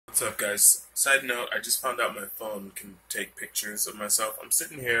What's up, guys? Side note, I just found out my phone can take pictures of myself. I'm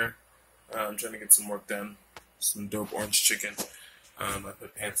sitting here, I'm trying to get some work done. Some dope orange chicken. I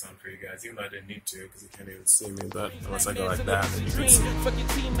put pants on for you guys, even though I didn't need to, because you can't even see me, but unless I go like that, then you can see. Fuck your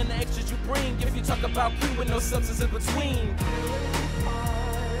team and the extras you bring. If you talk about crew with no substance in between.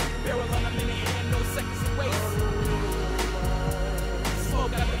 Barrel on a mini and no seconds to waste.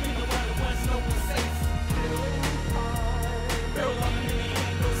 Smoke out the window while the one smoking safe. Barrel on a mini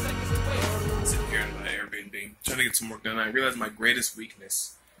and no seconds to waste. Sitting here in my Airbnb, trying to get some work done. I realized my greatest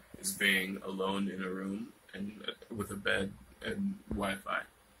weakness is being alone in a room and with a bed and Wi-Fi,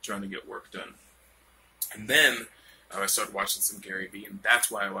 trying to get work done. And then I started watching some Gary Vee, and that's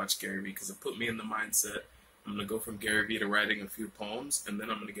why I watched Gary Vee, because it put me in the mindset. I'm going to go from Gary Vee to writing a few poems, and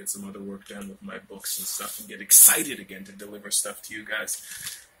then I'm going to get some other work done with my books and stuff and get excited again to deliver stuff to you guys.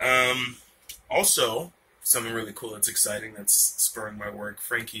 Also, something really cool that's exciting that's spurring my work.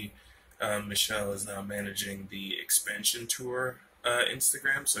 Frankie Michelle is now managing the Expansion Tour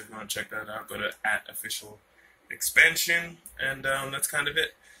Instagram, so if you want to check that out, go to @officialexpansion, and that's kind of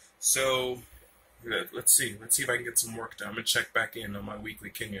it. So let's see if I can get some work done. I'm gonna check back in on my weekly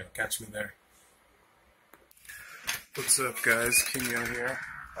Kinyo. Catch me there. What's up, guys? Kinyo here.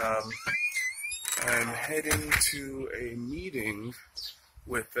 I'm heading to a meeting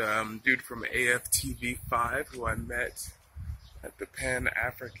with dude from AFTV5 who I met at the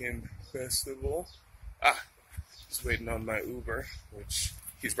Pan-African Festival. Just waiting on my Uber, which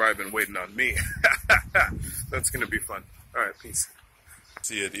he's probably been waiting on me. That's gonna be fun. Alright, peace.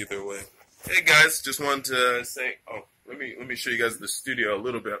 See it either way. Hey guys, just wanted to say, let me show you guys the studio a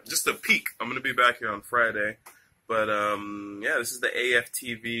little bit. Just a peek. I'm gonna be back here on Friday. But yeah, this is the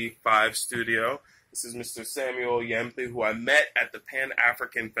AFTV5 studio. This is Mr. Samuel Yampe, who I met at the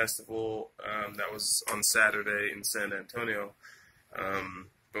Pan-African Festival that was on Saturday in San Antonio.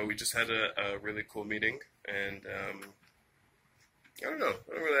 But we just had a really cool meeting, and I don't know.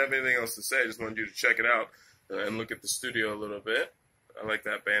 I don't really have anything else to say. I just wanted you to check it out and look at the studio a little bit. I like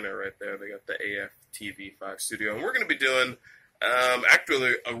that banner right there. They got the AFTV5 studio. And we're going to be doing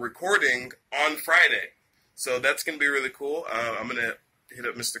actually a recording on Friday. So that's going to be really cool. I'm going to hit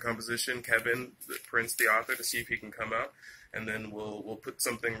up Mr. Composition, Kevin, Prince, the author, to see if he can come out. And then we'll put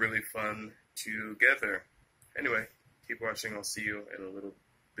something really fun together. Anyway, keep watching. I'll see you in a little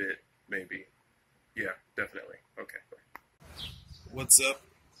bit, maybe. Yeah, definitely. Okay, bye. What's up,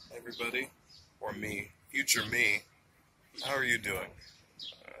 everybody? Or me. Future me. How are you doing?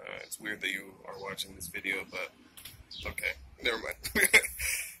 It's weird that you are watching this video, but okay, never mind. I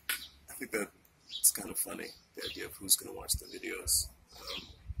think that it's kind of funny, the idea of who's going to watch the videos,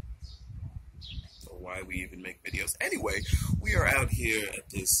 or why we even make videos. Anyway, we are out here at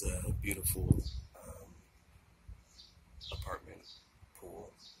this beautiful apartment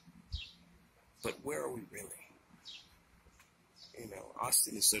pool, but where are we really? You know,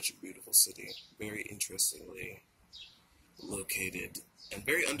 Austin is such a beautiful city, very interestingly located and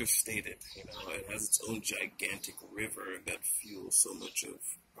very understated. You know, it has its own gigantic river that fuels so much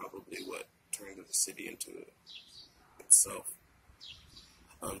of probably what turned the city into itself,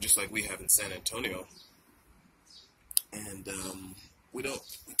 just like we have in San Antonio. And we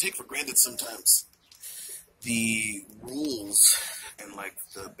take for granted sometimes the rules and like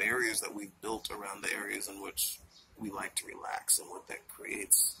the barriers that we've built around the areas in which we like to relax, and what that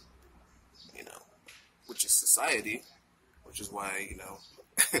creates, you know, which is society, which is why, you know,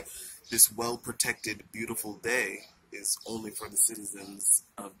 this well-protected, beautiful day is only for the citizens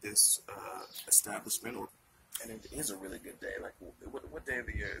of this establishment. And it is a really good day. Like, what day of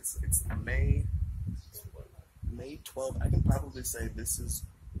the year? It's May 12th. I can probably say this is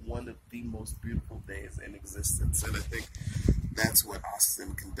one of the most beautiful days in existence. And I think that's what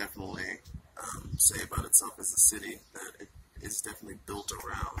Austin can definitely say about itself as a city, that it is definitely built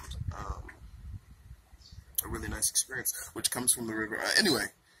around a really nice experience, which comes from the river.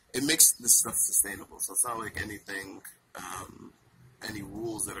 Anyway, it makes this stuff sustainable, so it's not like anything, any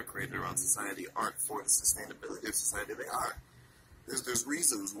rules that are created around society aren't for the sustainability of society. They are. There's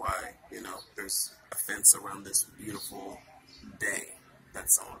reasons why, you know, there's a fence around this beautiful day that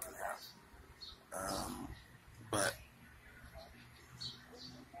someone can have. But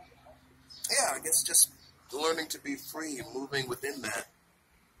yeah, I guess just learning to be free, moving within that,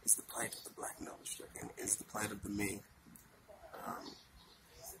 is the plight of the black nose, and is the plight of the me.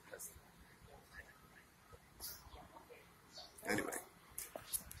 Anyway,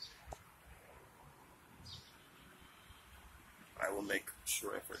 I will make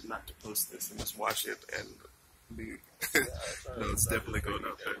sure effort not to post this and just watch it and be. No, it's definitely going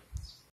out there.